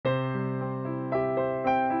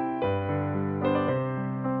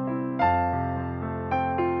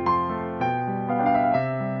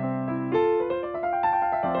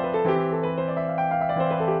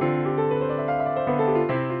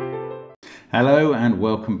Hello and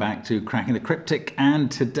welcome back to Cracking the Cryptic,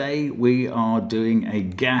 and today we are doing a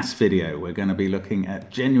gas video. We're going to be looking at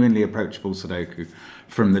genuinely approachable Sudoku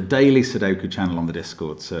from the daily Sudoku channel on the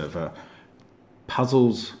Discord server.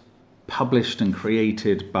 Puzzles published and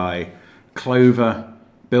created by Clover,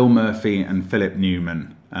 Bill Murphy and Philip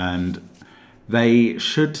Newman, and they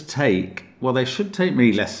should take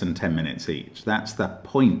me less than 10 minutes each. That's the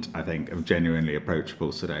point, I think, of genuinely approachable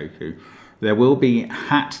Sudoku. There will be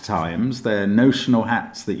hat times. They're notional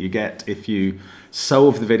hats that you get if you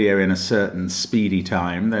solve the video in a certain speedy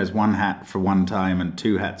time. There's one hat for one time and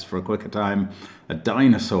two hats for a quicker time. A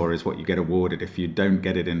dinosaur is what you get awarded if you don't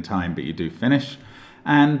get it in time but you do finish.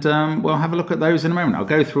 And we'll have a look at those in a moment. I'll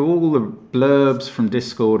go through all the blurbs from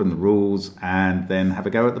Discord and the rules and then have a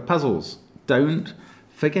go at the puzzles. Don't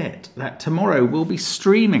forget that tomorrow we'll be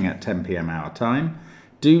streaming at 10 PM our time.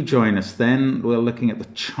 Do join us then. We're looking at the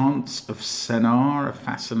Chance of Senar, a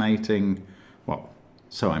fascinating, well,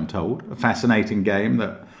 so I'm told, a fascinating game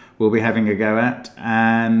that we'll be having a go at.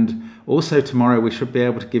 And also tomorrow we should be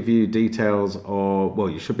able to give you details, or,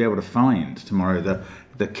 well, you should be able to find tomorrow the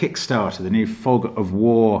Kickstarter, the new Fog of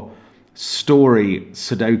War story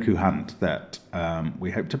Sudoku hunt that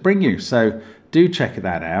we hope to bring you. So do check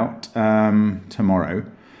that out tomorrow.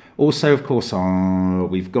 Also, of course,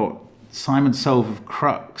 we've got Simon's Solve of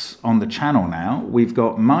Crux on the channel now. We've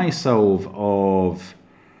got my solve of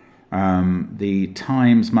the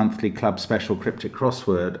Times Monthly Club Special Cryptic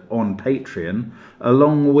Crossword on Patreon,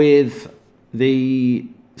 along with the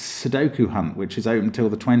Sudoku hunt, which is open till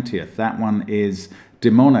the 20th. That one is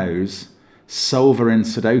Demono's Solver in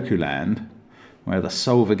Sudoku Land, where the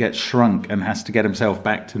solver gets shrunk and has to get himself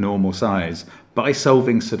back to normal size by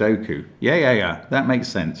solving Sudoku. Yeah, that makes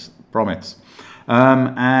sense, promise.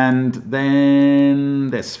 And then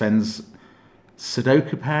there's Sven's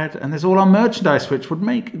Sudoku pad, and there's all our merchandise, which would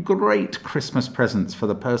make great Christmas presents for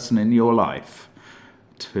the person in your life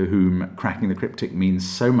to whom Cracking the Cryptic means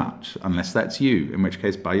so much, unless that's you, in which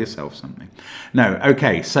case buy yourself something. No,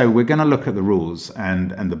 okay, so we're going to look at the rules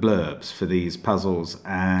and the blurbs for these puzzles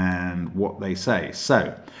and what they say.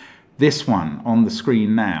 So this one on the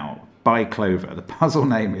screen now by Clover, the puzzle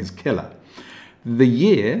name is Killer. The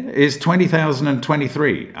year is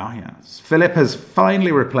 20,023. Ah, yes. Philip has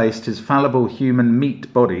finally replaced his fallible human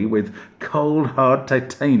meat body with cold, hard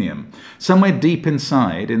titanium. Somewhere deep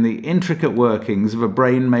inside, in the intricate workings of a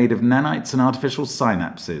brain made of nanites and artificial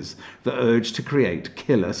synapses, the urge to create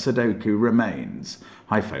killer Sudoku remains.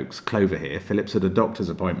 Hi folks, Clover here. Philip's at a doctor's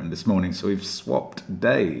appointment this morning, so we've swapped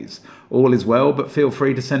days. All is well, but feel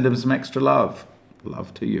free to send him some extra love.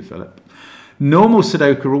 Love to you, Philip. Normal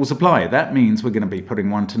Sudoku rules apply. That means we're going to be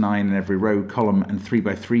putting 1 to 9 in every row, column and 3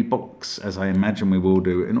 by 3 box, as I imagine we will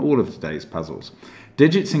do in all of today's puzzles.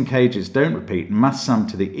 Digits in cages don't repeat, must sum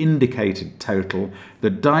to the indicated total.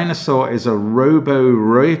 The dinosaur is a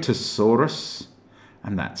Roboreutosaurus,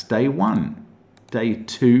 and that's day 1. Day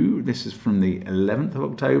 2, this is from the 11th of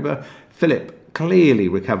October. Philip clearly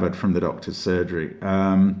recovered from the doctor's surgery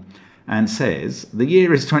and says, the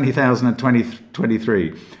year is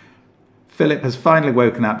 20,023. Philip has finally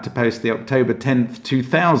woken up to post the October 10th,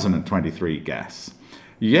 2023 gas.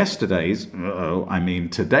 Today's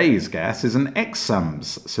gas is an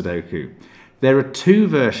X-Sums Sudoku. There are 2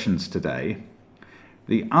 versions today.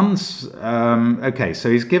 Okay, so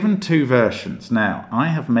he's given 2 versions. Now, I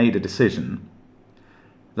have made a decision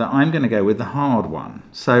that I'm going to go with the hard one.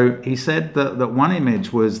 So he said that one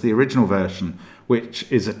image was the original version,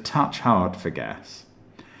 which is a touch hard for gas.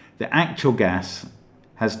 The actual gas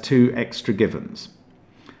has 2 extra givens.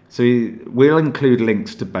 So we'll include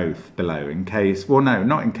links to both below in case, well no,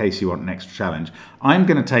 not in case you want an extra challenge. I'm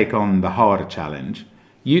going to take on the harder challenge.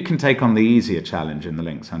 You can take on the easier challenge in the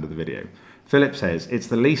links under the video. Philip says, it's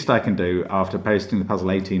the least I can do after posting the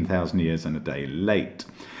puzzle 18,000 years and a day late.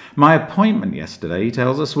 My appointment yesterday, he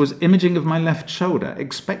tells us, was imaging of my left shoulder.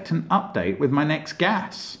 Expect an update with my next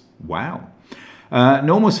gas. Wow.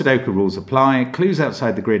 Normal Sudoku rules apply. Clues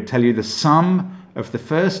outside the grid tell you the sum of the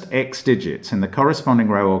first X digits in the corresponding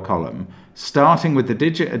row or column, starting with the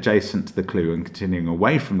digit adjacent to the clue and continuing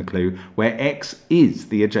away from the clue, where X is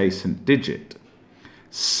the adjacent digit.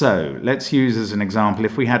 So let's use as an example,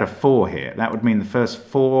 if we had a 4 here, that would mean the first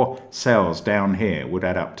 4 cells down here would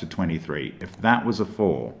add up to 23. If that was a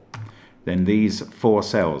 4, then these 4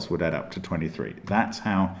 cells would add up to 23. That's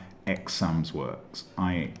how X-Sums works.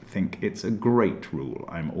 I think it's a great rule.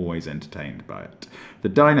 I'm always entertained by it. The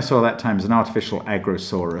dinosaur that time is an artificial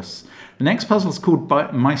Agrosaurus. The next puzzle is called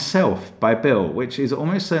Myself by Bill, which is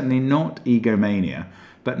almost certainly not Egomania,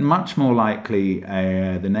 but much more likely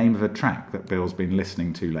the name of a track that Bill's been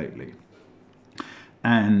listening to lately.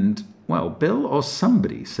 And, well, Bill or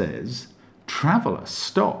somebody says, "Traveller,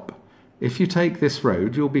 stop. If you take this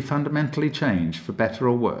road, you'll be fundamentally changed, for better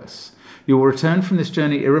or worse. You will return from this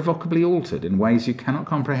journey irrevocably altered in ways you cannot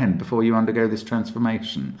comprehend before you undergo this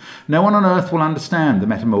transformation. No one on earth will understand the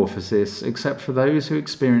metamorphosis except for those who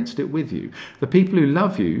experienced it with you. The people who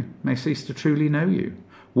love you may cease to truly know you.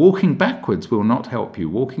 Walking backwards will not help you.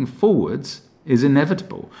 Walking forwards is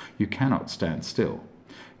inevitable. You cannot stand still.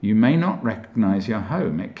 You may not recognize your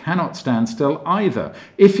home. It cannot stand still either.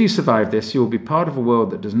 If you survive this, you will be part of a world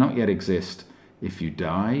that does not yet exist. If you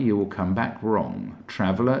die, you will come back wrong.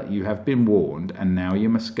 Traveller, you have been warned, and now you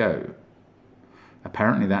must go."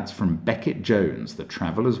 Apparently that's from Beckett Jones, The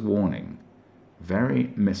Traveller's Warning.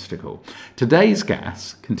 Very mystical. Today's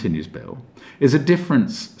gas, continues Bill, is a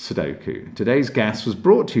difference Sudoku. Today's gas was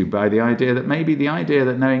brought to you by the idea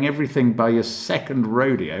that knowing everything by your second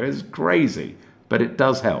rodeo is crazy, but it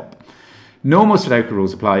does help. Normal Sudoku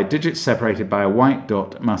rules apply. Digits separated by a white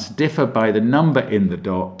dot must differ by the number in the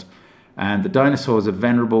dot, and the dinosaur is a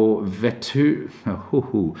venerable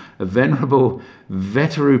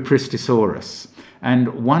Veterupristisaurus. And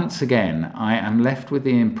once again, I am left with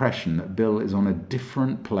the impression that Bill is on a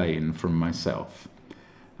different plane from myself.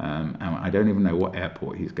 And I don't even know what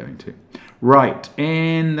airport he's going to. Right,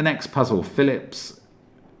 in the next puzzle, Philip's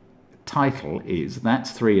title is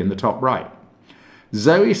That's 3 in the top right.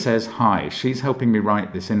 Zoe says hi. She's helping me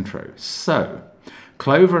write this intro. So,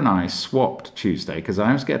 Clover and I swapped Tuesday because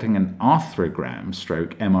I was getting an arthrogram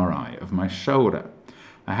stroke MRI of my shoulder.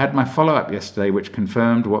 I had my follow-up yesterday, which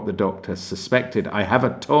confirmed what the doctor suspected. I have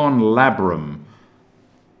a torn labrum.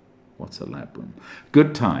 What's a labrum?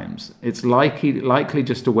 Good times. It's likely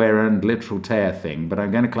just a wear-and literal tear thing, but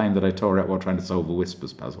I'm going to claim that I tore it while trying to solve a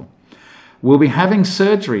Whispers puzzle. We'll be having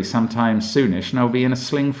surgery sometime soonish, and I'll be in a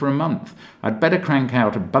sling for a month. I'd better crank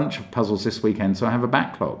out a bunch of puzzles this weekend so I have a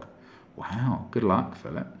backlog. Wow, good luck,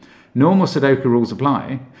 Philip. Normal Sudoku rules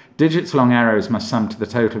apply. Digits along arrows must sum to the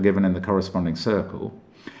total given in the corresponding circle.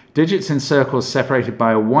 Digits in circles separated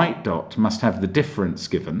by a white dot must have the difference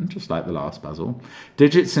given, just like the last puzzle.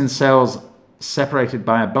 Digits in cells separated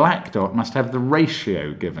by a black dot must have the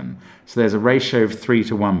ratio given. So there's a ratio of 3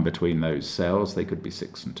 to 1 between those cells. They could be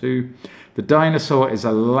 6 and 2. The dinosaur is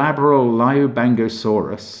a labral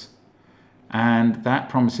Liobangosaurus, and that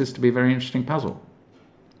promises to be a very interesting puzzle.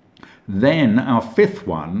 Then our fifth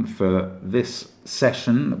one for this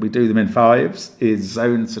session, we do them in fives, is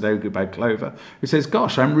Zone Sudoku by Clover, who says,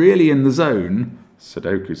 "Gosh, I'm really in the zone,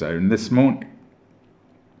 Sudoku zone, this morning.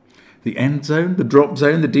 The end zone, the drop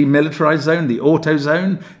zone, the demilitarized zone, the auto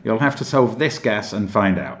zone. You'll have to solve this gas and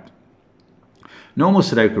find out." Normal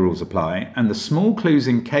Sudoku rules apply, and the small clues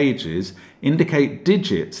in cages indicate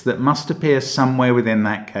digits that must appear somewhere within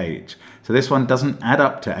that cage. So this one doesn't add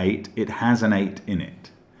up to 8, it has an 8 in it.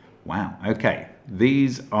 Wow, okay.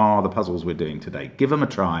 These are the puzzles we're doing today. Give them a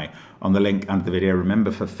try on the link under the video.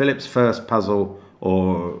 Remember, for Philip's first puzzle,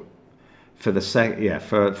 or for the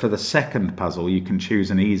second puzzle, you can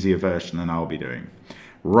choose an easier version than I'll be doing.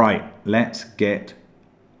 Right, let's get...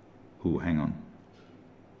 Ooh, hang on.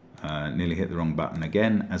 Nearly hit the wrong button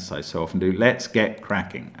again, as I so often do. Let's get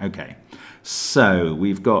cracking. Okay, so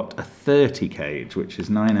we've got a 30 cage, which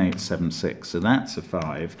is 9876, so that's a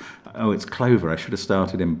 5. Oh, it's Clover. I should have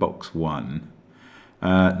started in box 1.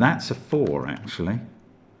 That's a 4, actually.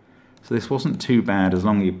 So this wasn't too bad as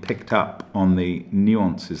long as you picked up on the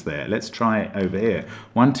nuances there. Let's try it over here.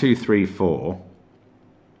 1, 2, 3, 4.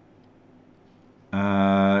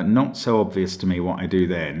 Not so obvious to me what I do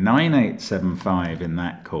there. 9875 in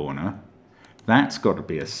that corner. That's got to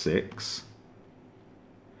be a 6.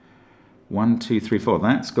 1, 2, 3, 4.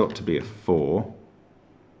 That's got to be a 4.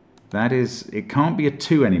 That is, it can't be a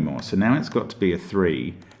 2 anymore, so now it's got to be a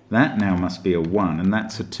 3. That now must be a 1, and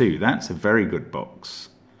that's a 2. That's a very good box.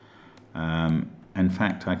 In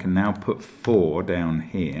fact, I can now put 4 down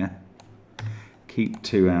here. Keep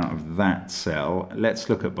 2 out of that cell. Let's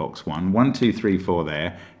look at box 1. 1, 2, 3, 4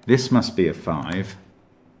 there. This must be a 5.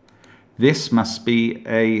 This must be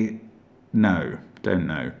a... No, don't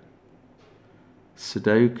know.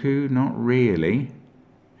 Sudoku, not really.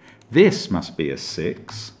 This must be a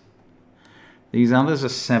 6. These others are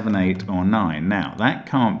 7, 8, or 9. Now, that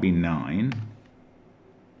can't be 9.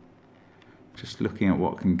 Just looking at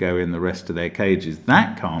what can go in the rest of their cages.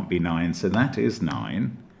 That can't be 9, so that is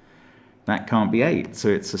 9. That can't be 8, so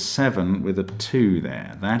it's a 7 with a 2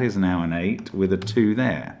 there. That is now an 8 with a 2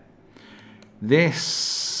 there.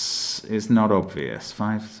 This is not obvious.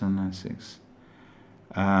 5, 7, 9, 6.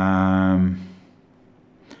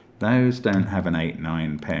 Those don't have an 8,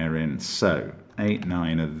 9 pair in, so 8,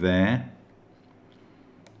 9 are there.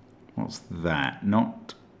 What's that?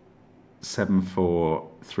 Not 7, 4,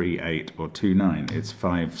 3, 8 or 2, 9. It's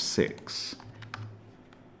 5, 6.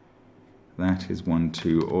 That is 1,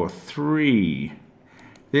 2 or 3.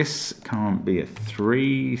 This can't be a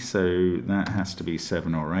 3, so that has to be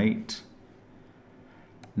 7 or 8.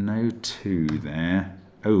 No 2 there.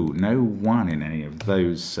 Oh, no 1 in any of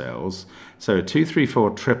those cells. So a 2, 3, 4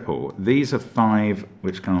 triple. These are 5,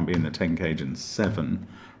 which can't be in the 10 cage, and 7.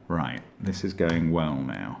 Right, this is going well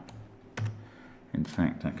now. In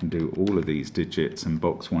fact, I can do all of these digits and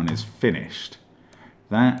box 1 is finished.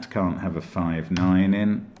 That can't have a 5, 9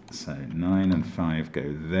 in, so 9 and 5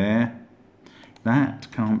 go there.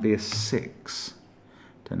 That can't be a 6.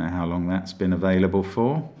 Don't know how long that's been available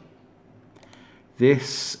for.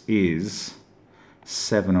 This is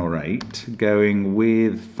 7 or 8 going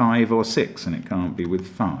with 5 or 6, and it can't be with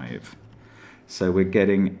 5. So we're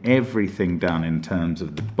getting everything done in terms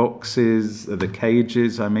of the boxes, the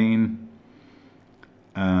cages, I mean.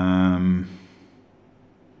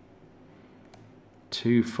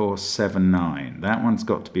 2, 4, 7, 9. That one's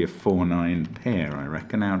got to be a 4, 9 pair, I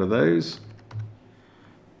reckon, out of those.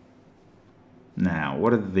 Now,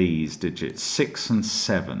 what are these digits? 6 and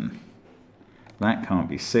 7. That can't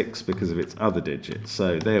be 6 because of its other digits.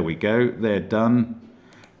 So there we go, they're done.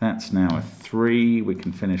 That's now a 3. We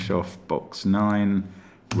can finish off box 9,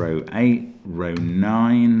 row 8, row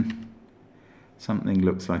 9. Something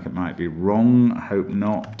looks like it might be wrong. I hope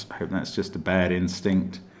not. I hope that's just a bad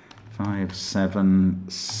instinct. 5, 7,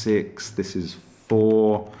 6. This is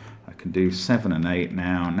 4. I can do 7 and 8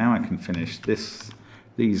 now. Now I can finish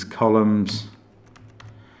these columns.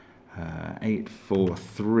 8, 4,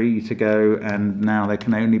 3 to go, and now there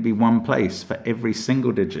can only be one place for every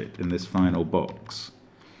single digit in this final box.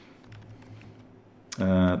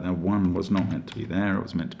 Now 1 was not meant to be there, it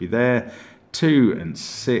was meant to be there. 2 and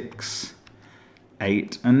 6,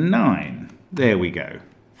 8 and 9. There we go.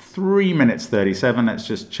 3 minutes 37. Let's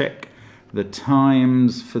just check the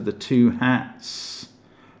times for the 2 hats.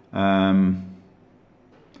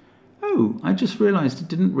 Oh, I just realised I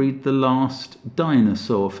didn't read the last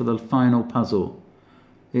dinosaur for the final puzzle.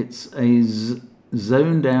 It's a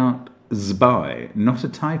zoned out zby, not a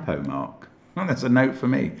typo mark. Oh, that's a note for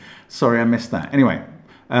me. Sorry, I missed that. Anyway,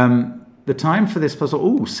 the time for this puzzle,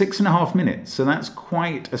 6.5 minutes. So that's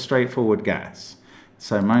quite a straightforward guess.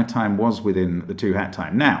 So my time was within the 2 hat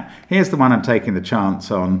time. Now, here's the one I'm taking the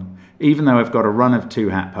chance on. Even though I've got a run of 2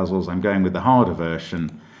 hat puzzles, I'm going with the harder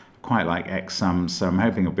version. Quite like X sums, so I'm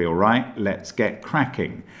hoping it'll be all right. Let's get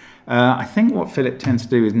cracking. I think what Philip tends to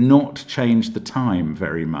do is not change the time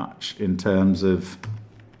very much in terms of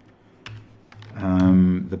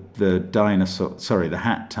the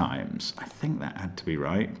hat times. I think that had to be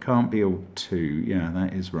right. Can't be a 2. Yeah,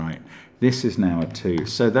 that is right. This is now a 2.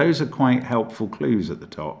 So those are quite helpful clues at the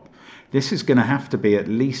top. This is going to have to be at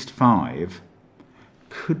least 5.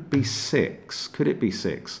 Could be 6. Could it be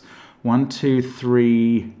 6? 1, 2,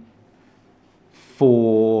 3,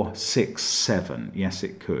 4, 6, 7. Yes,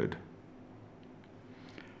 it could.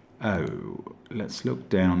 Oh, let's look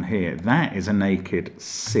down here. That is a naked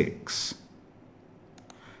 6.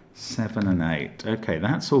 7 and 8. Okay,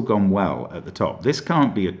 that's all gone well at the top. This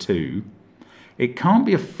can't be a 2. It can't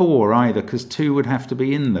be a 4 either, because 2 would have to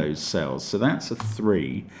be in those cells. So that's a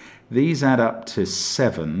 3. These add up to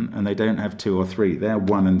 7, and they don't have 2 or 3. They're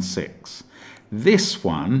 1 and 6. This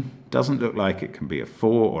one doesn't look like it can be a 4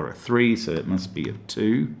 or a 3, so it must be a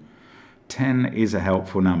 2. 10 is a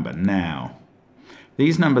helpful number. Now,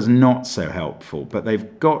 these numbers not so helpful, but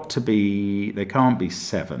they've got to be, they can't be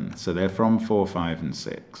 7, so they're from 4, 5 and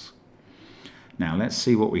 6. Now let's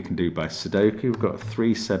see what we can do by Sudoku. We've got a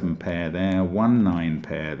 3, 7 pair there, 1, 9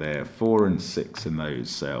 pair there, 4 and 6 in those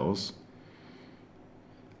cells.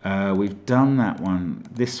 We've done that one.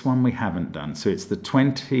 This one we haven't done. So it's the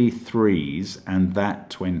 23s and that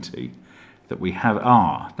 20 that we have.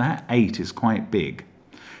 That 8 is quite big.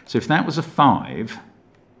 So if that was a 5,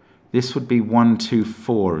 this would be 1, 2,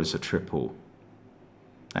 4 as a triple.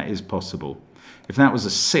 That is possible. If that was a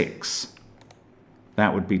 6,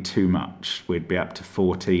 that would be too much. We'd be up to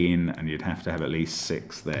 14 and you'd have to have at least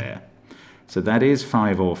 6 there. So that is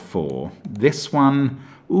 5 or 4. This one,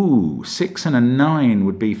 6 and a 9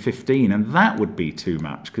 would be 15, and that would be too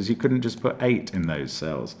much because you couldn't just put 8 in those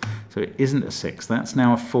cells. So it isn't a 6. That's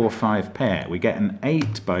now a 4, 5 pair. We get an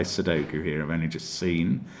 8 by Sudoku here. I've only just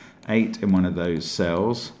seen 8 in one of those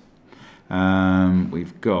cells.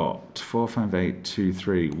 We've got 4, 5, 8, 2,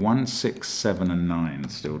 3, 1, 6, 7 and 9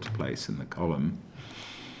 still to place in the column.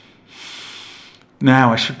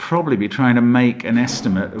 Now I should probably be trying to make an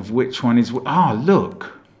estimate of which one is...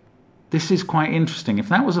 look! This is quite interesting. If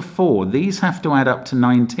that was a 4, these have to add up to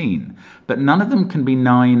 19, but none of them can be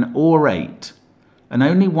 9 or 8, and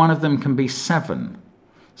only one of them can be 7.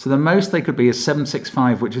 So the most they could be is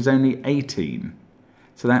 765, which is only 18.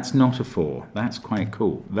 So that's not a 4. That's quite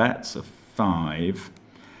cool. That's a 5.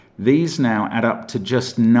 These now add up to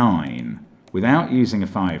just 9 without using a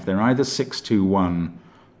 5. They're either 621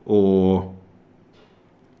 or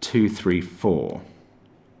 234.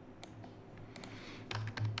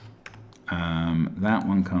 That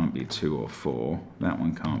one can't be 2 or 4. That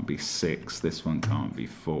one can't be 6. This one can't be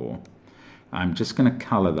 4. I'm just going to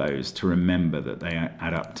colour those to remember that they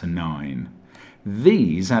add up to 9.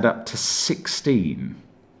 These add up to 16.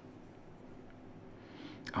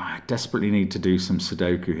 Oh, I desperately need to do some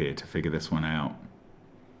Sudoku here to figure this one out.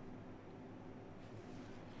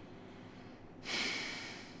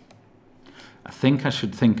 I think I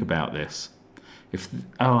should think about this.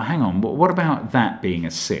 Oh, hang on. What about that being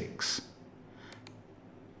a 6?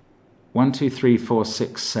 1, 2, 3, 4,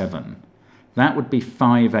 6, 7. That would be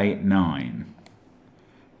 5, 8, 9.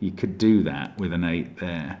 You could do that with an 8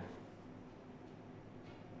 there.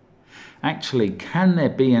 Actually, can there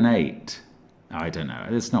be an 8? I don't know.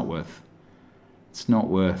 It's not worth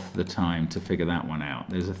the time to figure that one out.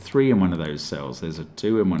 There's a 3 in one of those cells. There's a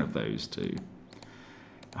 2 in one of those two.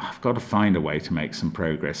 I've got to find a way to make some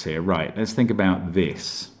progress here. Right, let's think about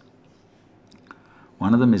this.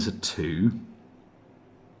 One of them is a 2.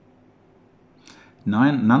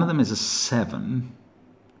 None of them is a 7.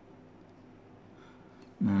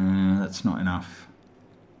 That's not enough.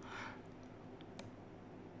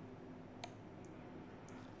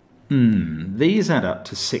 These add up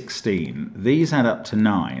to 16. These add up to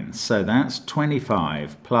 9. So that's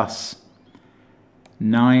 25 plus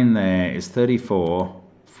 9 there is 34,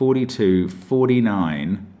 42,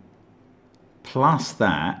 49 plus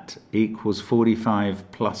that equals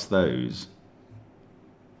 45 plus those.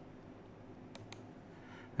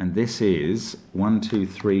 And this is 1, 2,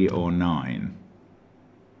 3 or 9.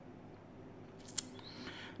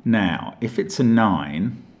 Now, if it's a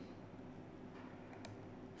 9,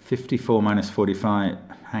 54 minus 45,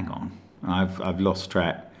 hang on, I've lost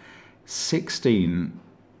track. 16,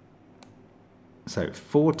 so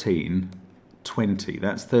 14, 20,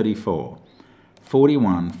 that's 34.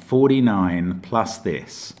 41, 49 plus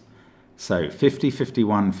this. So 50,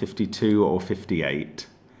 51, 52 or 58.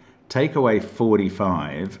 Take away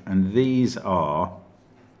 45, and these are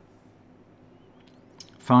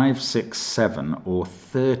 5, 6, 7 or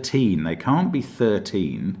 13. They can't be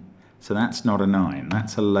 13. So that's not a 9,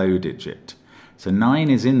 that's a low digit. So 9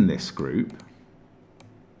 is in this group.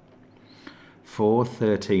 4,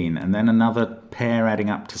 13, and then another pair adding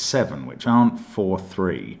up to 7, which aren't 4,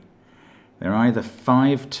 3. They're either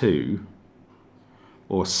 5, 2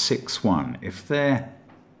 or 6, 1. If they're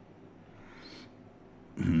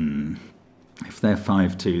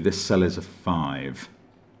 5, 2, this cell is a 5.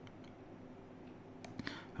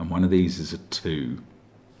 And one of these is a 2.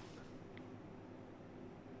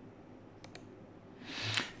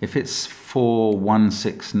 If it's 4, 1,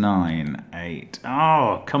 6, 9, 8.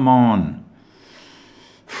 Oh, come on.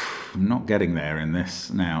 I'm not getting there in this.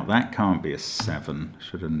 Now, that can't be a 7.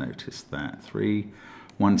 Should have noticed that. 3,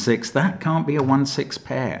 1, 6. That can't be a 1, 6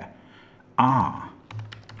 pair. 1,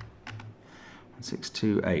 6,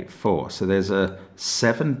 2, 8, 4. So there's a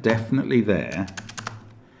 7 definitely there.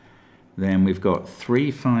 Then we've got 3,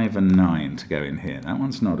 5, and 9 to go in here. That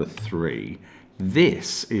one's not a 3.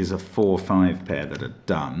 This is a 4, 5 pair that are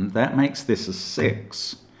done. That makes this a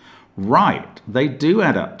 6. Right, they do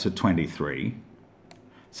add up to 23.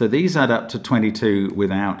 So these add up to 22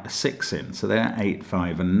 without a 6 in. So they're 8,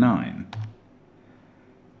 5, and 9.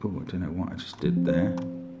 Oh, I don't know what I just did there.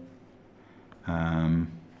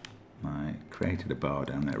 I created a bar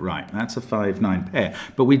down there. Right, that's a 5, 9 pair.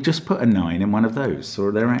 But we just put a 9 in one of those, so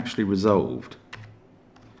they're actually resolved.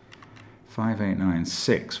 5, 8, 9,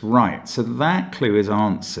 6. Right, so that clue is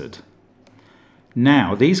answered.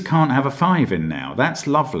 Now, these can't have a 5 in now. That's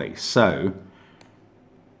lovely. So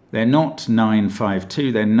they're not 9, 5,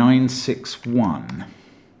 2. They're 9, 6, 1.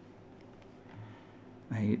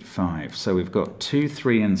 8, 5. So we've got 2,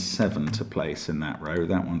 3, and 7 to place in that row.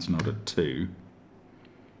 That one's not a 2.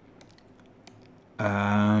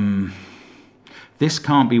 This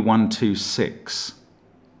can't be 1, 2, 6.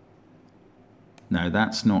 No,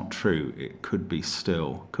 that's not true. It could be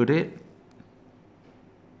still. Could it?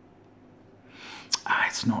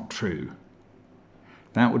 It's not true.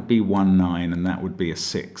 That would be 1, 9, and that would be a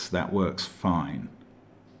 6. That works fine.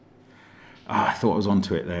 I thought I was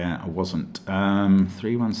onto it there. I wasn't.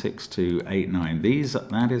 3, 1, 6, 2, 8, 9.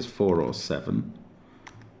 That is 4 or 7.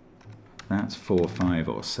 That's 4, 5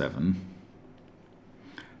 or 7.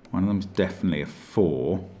 One of them's definitely a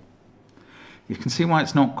 4. You can see why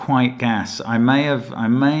it's not quite gas. I may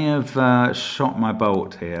have shot my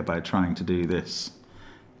bolt here by trying to do this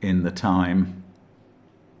in the time.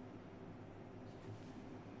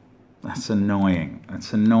 That's annoying.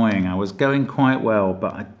 That's annoying. I was going quite well,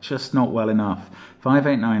 but just not well enough. 5,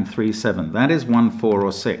 8, 9, 3, 7. That is 1, 4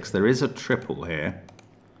 or 6. There is a triple here.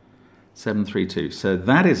 7, 3, 2. So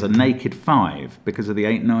that is a naked 5 because of the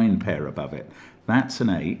 8, 9 pair above it. That's an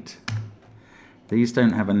 8. These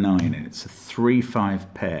don't have a 9 in it. It's a 3,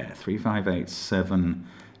 5 pair. 3, 5, 8, 7.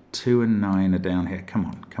 2 and 9 are down here. Come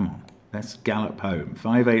on, come on. Let's gallop home.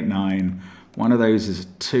 5, 8, 9. One of those is a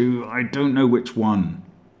 2. I don't know which one.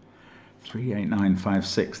 3, 8, 9, 5,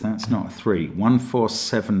 6. That's not a 3. 1, 4,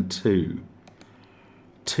 7, 2.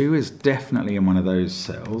 2 is definitely in one of those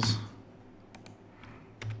cells.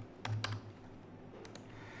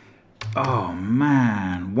 Oh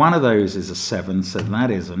man, one of those is a 7, so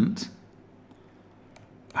that isn't.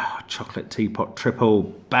 Oh, chocolate teapot triple,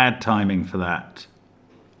 bad timing for that.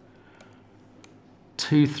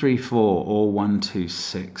 2, 3, 4 or 1, 2,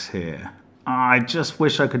 6 here. I just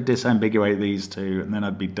wish I could disambiguate these two and then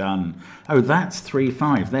I'd be done. Oh, that's 3,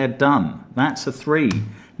 5, they're done. That's a 3.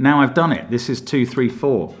 Now I've done it. This is 2, 3,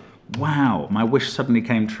 4. Wow, my wish suddenly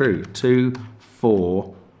came true. 2,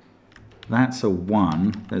 4. That's a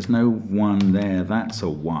 1. There's no 1 there. That's a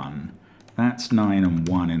 1. That's 9 and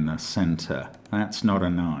 1 in the center. That's not a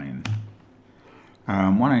 9.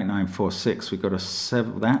 1, 8, 9, 4, 6. We've got a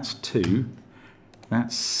 7. That's 2.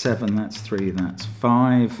 That's 7. That's 3. That's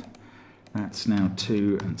 5. That's now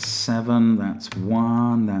 2 and 7. That's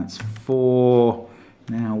 1. That's 4.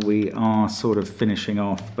 Now we are sort of finishing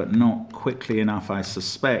off, but not quickly enough, I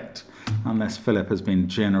suspect, unless Philip has been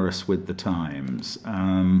generous with the times.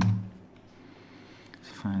 5,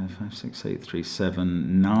 5, 6, 8, 3,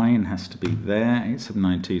 7, 9 has to be there. 8, 7,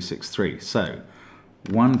 9, 2, 6, 3. So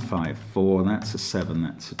 1, 5, 4, that's a 7,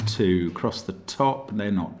 that's a 2. Across the top,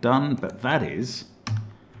 they're not done, but that is.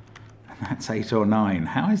 That's 8 or 9.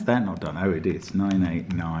 How is that not done? Oh, it is. 9,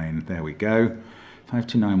 8, 9. There we go. 5,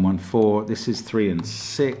 2, 9, 1, 4. This is 3 and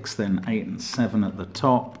 6. Then 8 and 7 at the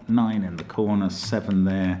top. 9 in the corner. 7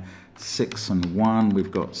 there. 6 and 1.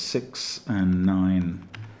 We've got 6 and 9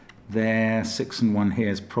 there. 6 and 1 here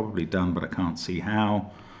is probably done, but I can't see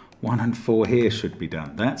how. 1 and 4 here should be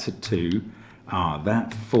done. That's a 2. Ah,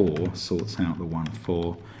 that 4 sorts out the 1,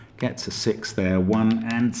 4. Gets a 6 there. 1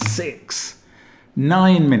 and 6.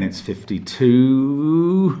 9 minutes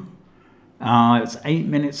 52. It's 8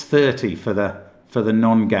 minutes 30 for the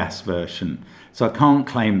non-gas version. So I can't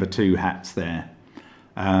claim the 2 hats there.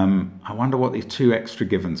 I wonder what these 2 extra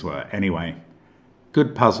givens were. Anyway,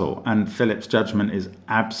 good puzzle, and Philip's judgment is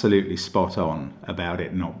absolutely spot on about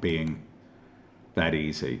it not being that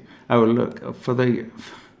easy. Oh, look,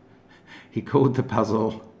 he called the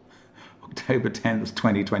puzzle October 10th,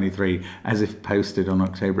 2023, as if posted on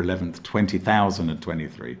October 11th,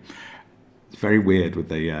 2023. It's very weird with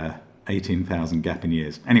the 18,000 gap in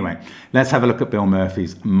years. Anyway, let's have a look at Bill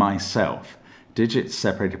Murphy's myself. Digits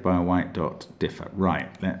separated by a white dot differ. Right,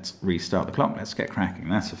 let's restart the clock. Let's get cracking.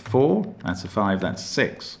 That's a 4, that's a 5, that's a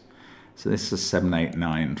 6. So this is a 7, 8,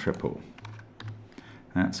 9 triple.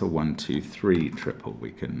 That's a 1, 2, 3 triple.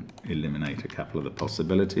 We can eliminate a couple of the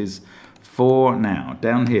possibilities. 4 now.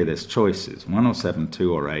 Down here there's choices. 1 or 7,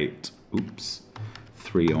 2 or 8. Oops.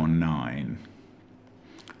 3 or 9.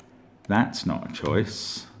 That's not a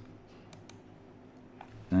choice.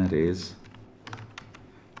 That is.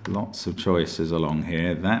 Lots of choices along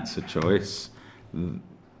here. That's a choice.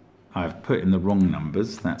 I've put in the wrong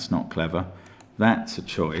numbers. That's not clever. That's a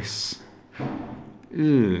choice.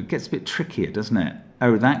 Ooh, it gets a bit trickier, doesn't it?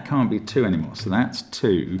 Oh, that can't be 2 anymore. So that's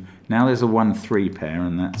 2. Now there's a 1, 3 pair,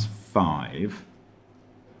 and that's 5.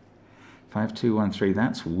 5, 2, 1, 3.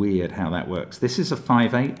 That's weird how that works. This is a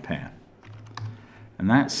 5, 8 pair. And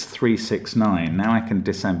that's 3, 6, 9. Now I can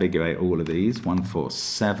disambiguate all of these. 1, 4,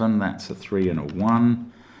 7. That's a 3 and a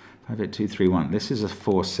 1. 5, 8, 2, 3, 1. This is a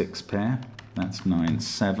 4, 6 pair. That's 9,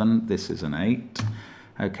 7. This is an 8.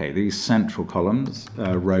 Okay, these central columns,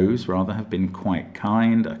 rows rather, have been quite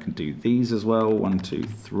kind. I can do these as well. 1, 2,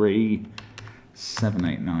 3, 7,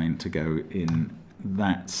 8, 9 to go in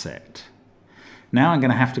that set. Now I'm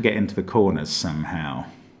going to have to get into the corners somehow.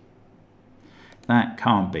 That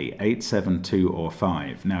can't be 8, 7, 2 or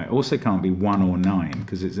 5. Now it also can't be 1 or 9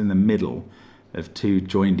 because it's in the middle of 2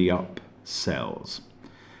 joinedy up cells.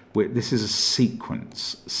 This is a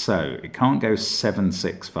sequence, so it can't go 7,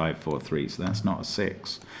 6, 5, 4, 3, so that's not a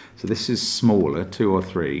 6. So this is smaller, 2 or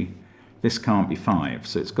 3. This can't be 5,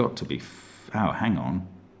 so it's got to be, oh, hang on.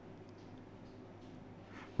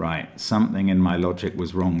 Right, something in my logic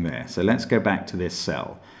was wrong there. So let's go back to this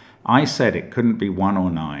cell. I said it couldn't be 1 or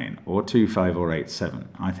 9 or 2, 5 or 8, 7.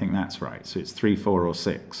 I think that's right. So it's 3, 4 or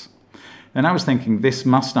 6. Then I was thinking this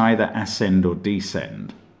must either ascend or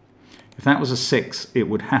descend. If that was a 6, it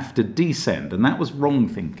would have to descend, and that was wrong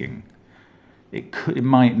thinking. It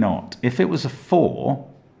might not. If it was a 4,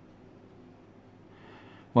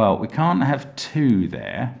 well, we can't have 2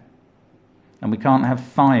 there, and we can't have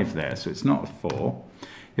 5 there, so it's not a 4.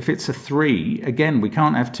 If it's a 3, again, we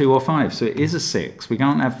can't have 2 or 5, so it is a 6. We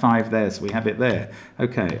can't have 5 there, so we have it there.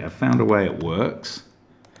 Okay, I've found a way it works,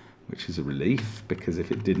 which is a relief, because if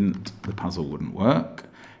it didn't, the puzzle wouldn't work.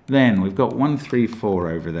 Then we've got 1, 3, 4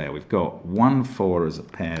 over there. We've got 1, 4 as a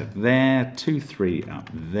pair there, 2, 3 up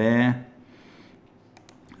there.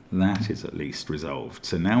 That is at least resolved.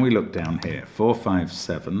 So now we look down here. 4, 5,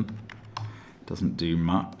 7. Doesn't do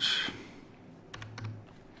much.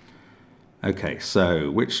 Okay,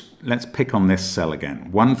 so let's pick on this cell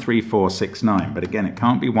again. 1, 3, 4, 6, 9. But again, it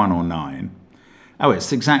can't be 1 or 9. Oh,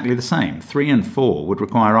 it's exactly the same. 3 and 4 would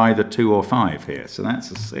require either 2 or 5 here. So that's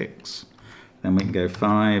a 6. Then we can go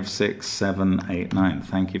 5, 6, 7, 8, 9.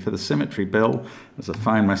 Thank you for the symmetry, Bill, as I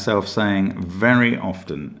find myself saying very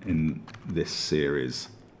often in this series.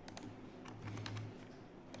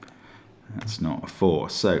 That's not a 4.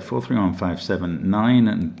 So 4, 3, 1, 5, 7, 9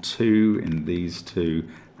 and 2 in these two,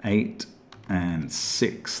 8 and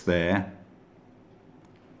 6 there.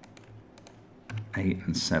 8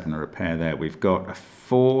 and 7 are a pair there. We've got a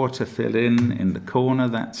 4 to fill in the corner.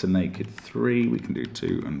 That's a naked 3. We can do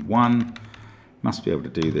 2 and 1. Must be able to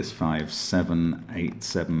do this 5, 7, 8,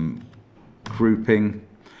 7 grouping.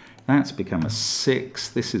 That's become a 6.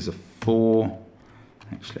 This is a 4.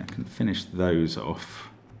 Actually, I can finish those off.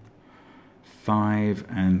 5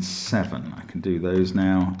 and 7. I can do those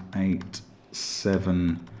now. 8,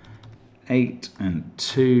 7, 8 and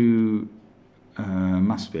 2.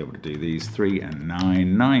 Must be able to do these. 3 and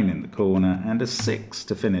 9. 9 in the corner and a 6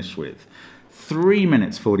 to finish with. 3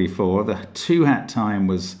 minutes 44. The 2-hat time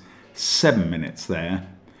was 7 minutes there.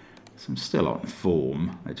 So I'm still on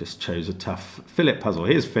form. I just chose a tough Philip puzzle.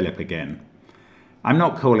 Here's Philip again. I'm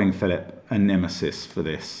not calling Philip a nemesis for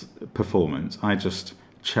this performance. I just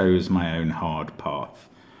chose my own hard path.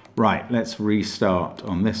 Right, let's restart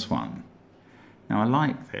on this one. Now I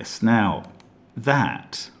like this. Now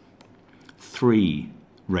that 3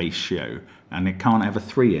 ratio, and it can't have a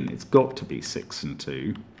 3 in, it's got to be 6 and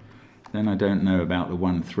 2. Then I don't know about the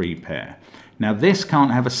 1, 3 pair. Now this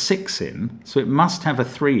can't have a 6 in, so it must have a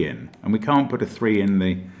 3 in, and we can't put a 3 in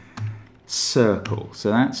the circle.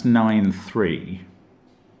 So that's 9, 3.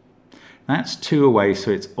 That's 2 away,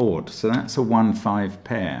 so it's odd. So that's a 1, 5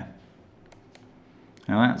 pair.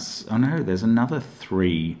 Now that's, oh no, there's another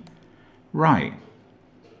 3. Right.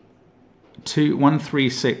 2, 1, 3,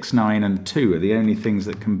 6, 9 and 2 are the only things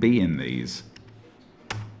that can be in these.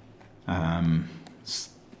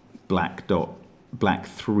 Black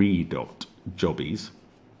 3 dot jobbies.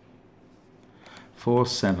 4,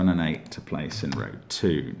 7 and 8 to place in row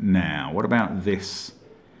 2. Now, what about this?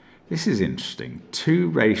 This is interesting. 2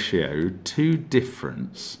 ratio, 2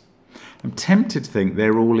 difference. I'm tempted to think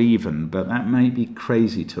they're all even, but that may be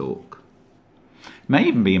crazy talk. It may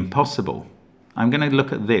even be impossible. I'm going to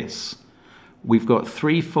look at this. We've got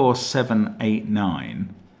 3, 4, 7, 8,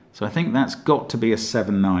 9. So I think that's got to be a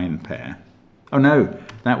 7, 9 pair. Oh no,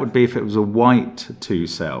 that would be if it was a white 2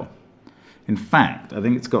 cell. In fact, I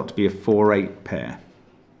think it's got to be a 4, 8 pair.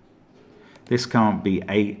 This can't be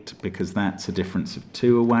 8 because that's a difference of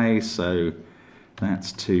 2 away, so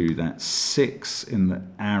that's 2, that's 6 in the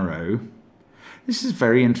arrow. This is a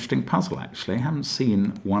very interesting puzzle, actually. I haven't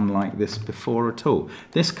seen one like this before at all.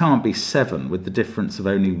 This can't be 7 with the difference of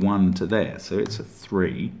only 1 to there, so it's a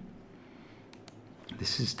 3.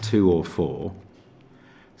 This is 2 or 4.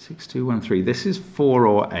 6, 2, 1, 3. This is 4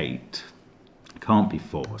 or 8. Can't be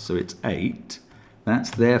 4, so it's 8. That's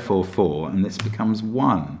therefore 4, and this becomes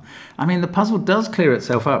 1. I mean, the puzzle does clear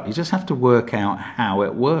itself up. You just have to work out how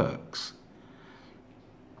it works.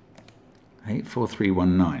 8, 4, 3,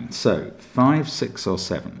 1, 9. So 5, 6 or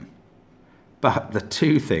 7. But the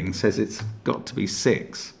 2 thing says it's got to be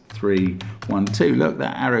 6, 3, 1, 2. Look,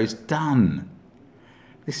 that arrow's done.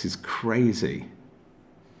 This is crazy.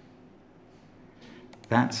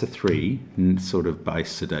 That's a 3, sort of by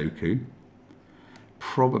Sudoku.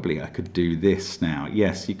 Probably I could do this now.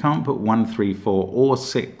 Yes, you can't put 1, 3, 4 or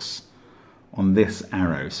 6 on this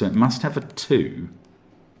arrow, so it must have a 2.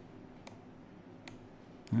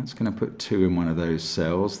 That's going to put 2 in one of those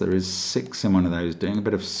cells. There is 6 in one of those, doing a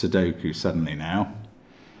bit of Sudoku suddenly now.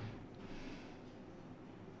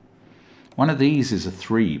 One of these is a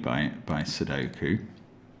 3 by Sudoku.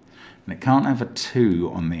 And it can't have a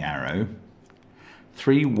 2 on the arrow.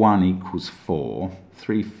 3, 1 equals 4.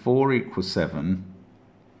 3, 4 equals 7.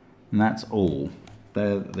 And that's all.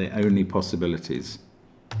 They're the only possibilities.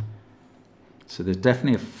 So there's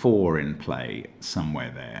definitely a 4 in play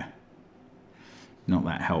somewhere there. Not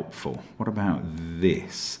that helpful. What about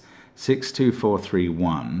this? 6, 2, 4, 3,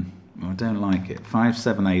 1. Well, I don't like it. 5,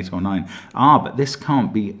 7, 8 or 9. Ah, but this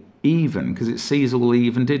can't be even because it sees all the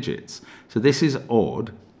even digits. So this is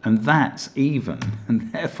odd and that's even.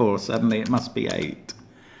 And therefore suddenly it must be 8.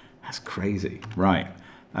 That's crazy. Right.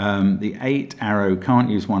 The 8 arrow can't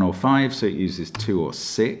use 1 or 5, so it uses 2 or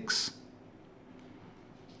 6.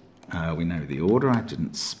 We know the order. I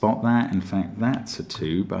didn't spot that. In fact, that's a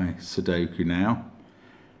 2 by Sudoku now.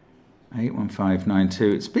 8, 1, 5, 9, 2.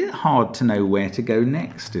 It's a bit hard to know where to go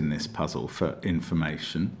next in this puzzle for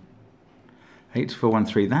information. 8, 2, 4, 1,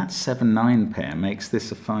 3. That 7, 9 pair makes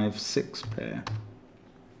this a 5, 6 pair.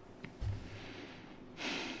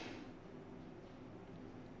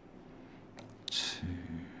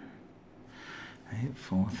 8,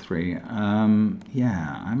 4, 3.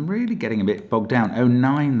 Yeah, I'm really getting a bit bogged down. Oh,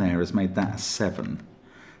 9 there has made that a 7.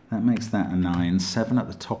 That makes that a 9. 7 at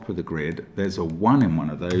the top of the grid. There's a 1 in one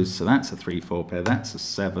of those, so that's a 3, 4 pair. That's a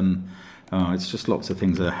 7. Oh, it's just lots of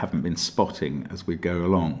things that I haven't been spotting as we go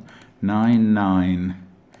along. 9, 9.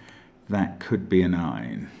 That could be a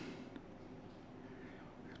 9.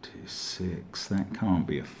 2, 6. That can't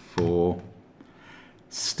be a 4.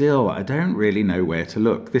 Still, I don't really know where to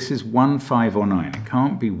look. This is 1, 5 or 9. It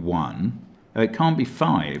can't be 1. It can't be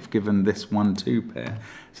 5 given this 1, 2 pair.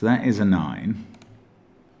 So that is a 9.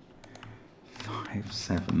 5,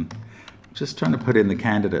 7. Just trying to put in the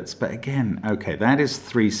candidates. But again, okay, that is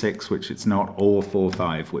 3, 6, which it's not, or 4,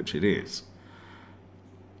 5, which it is.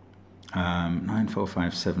 9, 4,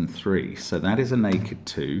 5, 7, 3. So that is a naked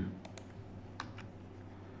 2.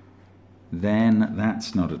 Then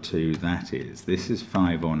that's not a 2, that is. This is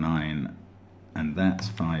 5 or 9, and that's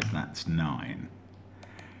 5, that's 9.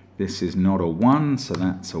 This is not a 1, so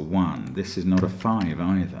that's a 1. This is not a 5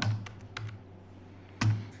 either.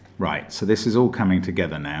 Right, so this is all coming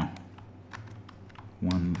together now.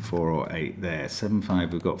 1, 4 or 8 there. 7,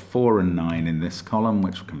 5, we've got 4 and 9 in this column,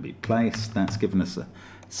 which can be placed. That's given us a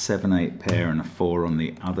 7, 8 pair and a 4 on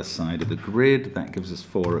the other side of the grid. That gives us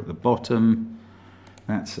 4 at the bottom.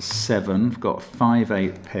 That's a 7. We've got a 5,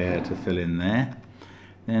 8 pair to fill in there.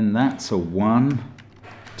 Then that's a 1.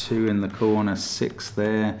 2 in the corner, 6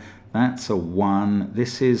 there. That's a 1.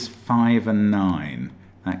 This is 5 and 9.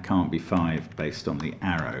 That can't be 5 based on the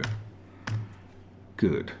arrow.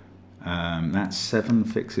 Good. That's 7,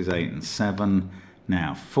 fixes 8 and 7.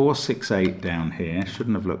 Now, 4, 6, 8 down here.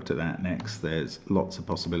 Shouldn't have looked at that next. There's lots of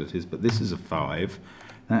possibilities, but this is a 5.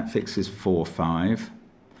 That fixes 4, 5.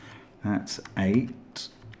 That's 8.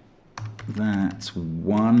 That's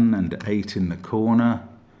 1 and 8 in the corner.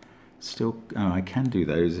 Still, oh, I can do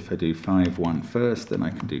those if I do 5, 1 first. Then I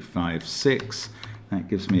can do 5, 6. That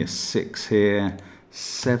gives me a 6 here.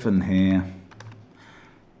 7 here.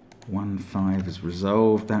 1, 5 is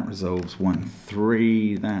resolved. That resolves 1,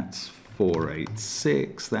 3. That's 4, 8,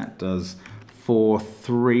 6. That does 4,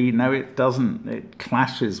 3. No, it doesn't. It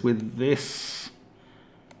clashes with this.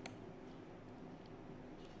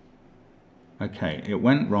 Okay, it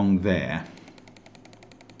went wrong there.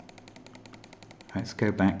 Let's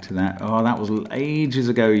go back to that. Oh, that was ages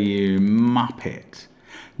ago, you muppet.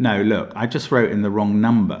 No, look, I just wrote in the wrong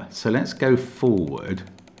number. So let's go forward.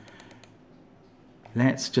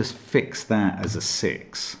 Let's just fix that as a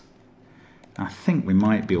 6. I think we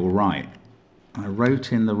might be all right. I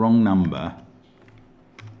wrote in the wrong number.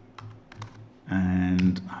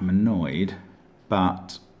 And I'm annoyed,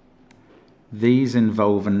 but these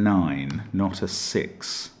involve a 9, not a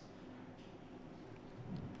 6.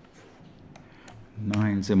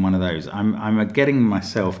 9's in one of those. I'm getting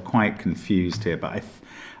myself quite confused here, but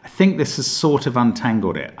I think this has sort of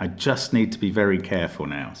untangled it. I just need to be very careful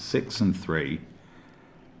now. 6 and 3.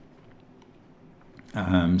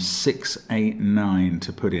 6, 8, 9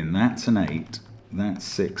 to put in. That's an 8. That's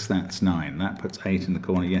 6, that's 9. That puts 8 in the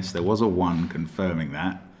corner. Yes, there was a 1 confirming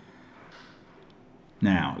that.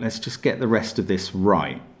 Now, let's just get the rest of this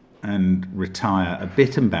right and retire a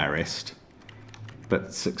bit embarrassed,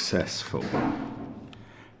 but successful.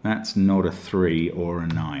 That's not a 3 or a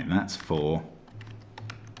 9. That's 4.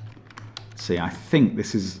 See, I think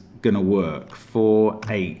this is going to work. 4,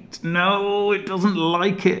 8. No, it doesn't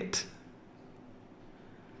like it.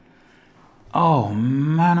 Oh,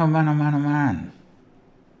 man, oh, man, oh, man, oh, man.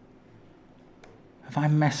 Have I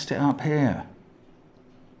messed it up here?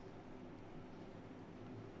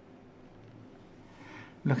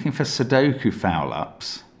 Looking for Sudoku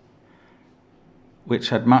foul-ups.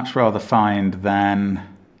 which I'd much rather find than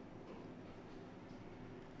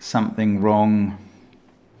something wrong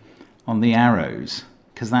on the arrows,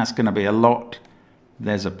 because that's going to be a lot.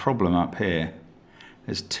 There's a problem up here.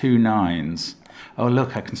 There's 2 9s. Oh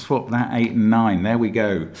look, I can swap that 8 and 9. There we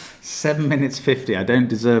go. 7 minutes 50. I don't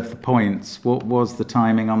deserve the points. What was the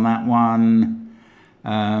timing on that one?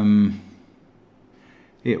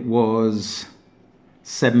 It was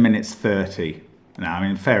 7 minutes 30. No, I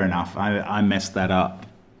mean, fair enough. I messed that up.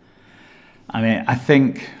 I mean, I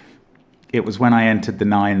think it was when I entered the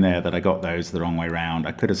 9 there that I got those the wrong way round.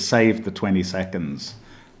 I could have saved the 20 seconds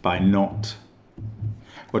by not,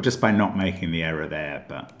 well, just by not making the error there,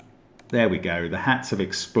 but there we go. The hats have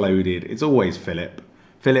exploded. It's always Philip.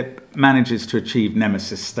 Philip manages to achieve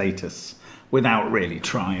Nemesis status without really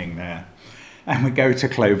trying there. And we go to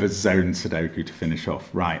Clover's Zone Sudoku to finish off.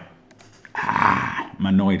 Right. I'm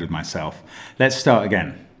annoyed with myself. Let's start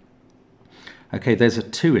again. Okay, there's a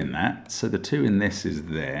 2 in that. So the 2 in this is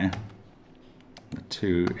there. The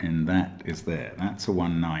 2 in that is there. That's a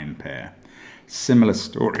 1 9 pair. Similar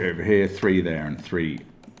story over here. 3 there and 3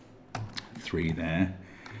 there.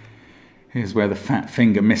 Here's where the fat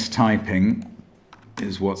finger mistyping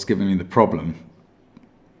is what's giving me the problem.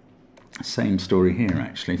 Same story here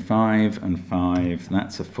actually. 5 and 5.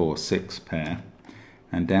 That's a 4 6 pair.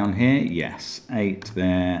 And down here, yes, 8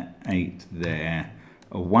 there, 8 there.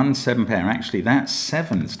 A 1 7 pair. Actually, that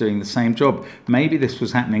 7's doing the same job. Maybe this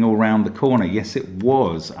was happening all round the corner. Yes, it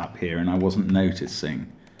was up here and I wasn't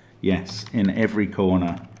noticing. Yes, in every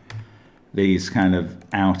corner, these kind of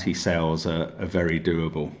outy cells are very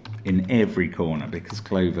doable. In every corner, because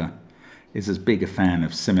Clover is as big a fan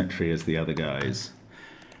of symmetry as the other guys.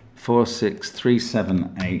 4 6 3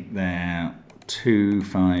 7 8 there. 2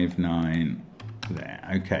 5 9 there.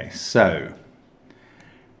 Okay, so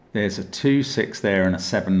there's a 2 6 there and a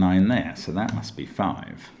 7 9 there, so that must be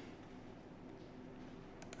 5.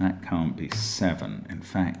 That can't be 7. In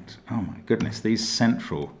fact, oh my goodness, these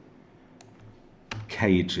central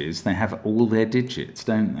cages, they have all their digits,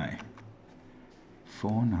 don't they?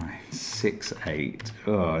 4 9 6 8.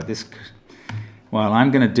 Oh, this. Well, I'm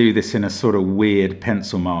going to do this in a sort of weird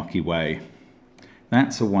pencil marky way.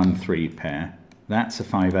 That's a 1 3 pair. That's a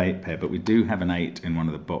 5 8 pair, but we do have an 8 in one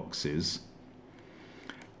of the boxes.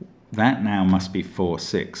 That now must be 4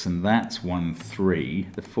 6, and that's 1 3.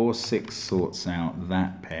 The 4 6 sorts out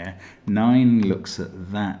that pair. 9 looks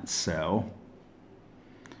at that cell.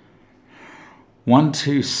 1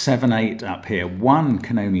 2 7 8 up here. 1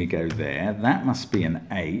 can only go there. That must be an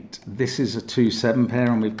 8. This is a 2 7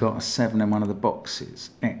 pair, and we've got a 7 in one of the boxes.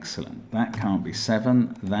 Excellent. That can't be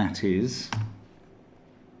 7. That is.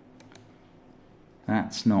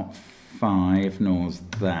 That's not 5, nor's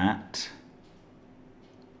that.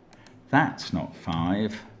 That's not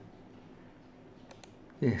 5.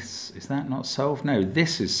 This, is that not solved? No,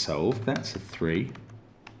 this is solved. That's a 3.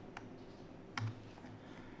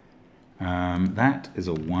 That is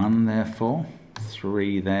a 1, therefore.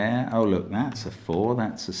 3 there. Oh, look, that's a 4.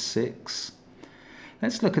 That's a 6.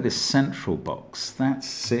 Let's look at this central box. That's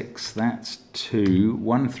 6. That's 2.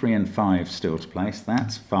 1, 3, and 5 still to place.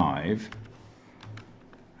 That's 5.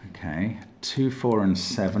 Okay. 2, 4, and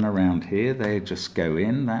 7 around here. They just go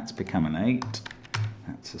in. That's become an 8.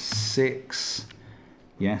 That's a 6.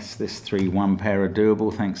 Yes, this 3 1 pair are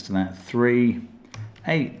doable thanks to that 3.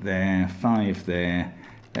 8 there. 5 there.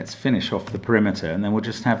 Let's finish off the perimeter, and then we'll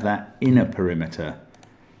just have that inner perimeter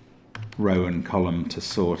row and column to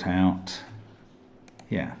sort out.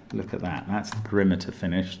 Yeah, look at that. That's the perimeter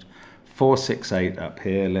finished. 4 6 8 up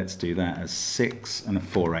here. Let's do that as 6 and a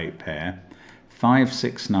 4 8 pair. 5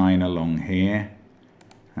 6 9 along here.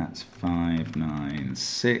 That's 5 9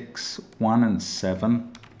 6. 1 and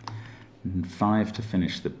 7. And 5 to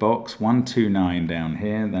finish the box. 1 2 9 down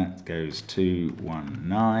here. That goes 2 1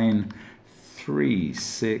 9. 3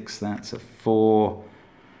 6. That's a 4.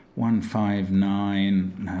 1 5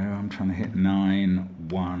 9. No, I'm trying to hit 9.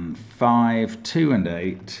 1 5. 2 and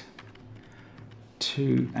 8.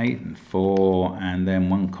 2 8 and 4. And then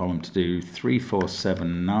one column to do 3 4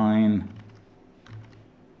 7 9.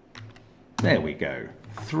 There we go.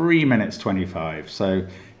 3 minutes 25. So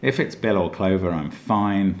if it's Bill or Clover, I'm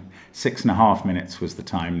fine. 6.5 minutes was the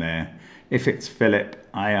time there. If it's Philip,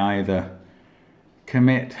 I either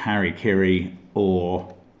commit harikiri,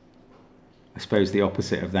 or I suppose the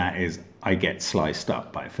opposite of that is I get sliced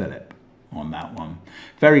up by Philip on that one.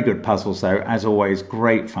 Very good puzzles though. As always,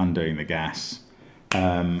 great fun doing the gas.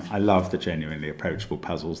 I love the genuinely approachable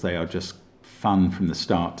puzzles. They are just fun from the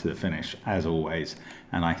start to the finish, as always.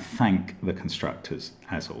 And I thank the constructors,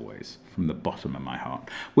 as always, from the bottom of my heart.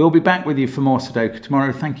 We'll be back with you for more Sudoku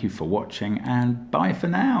tomorrow. Thank you for watching, and bye for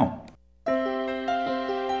now.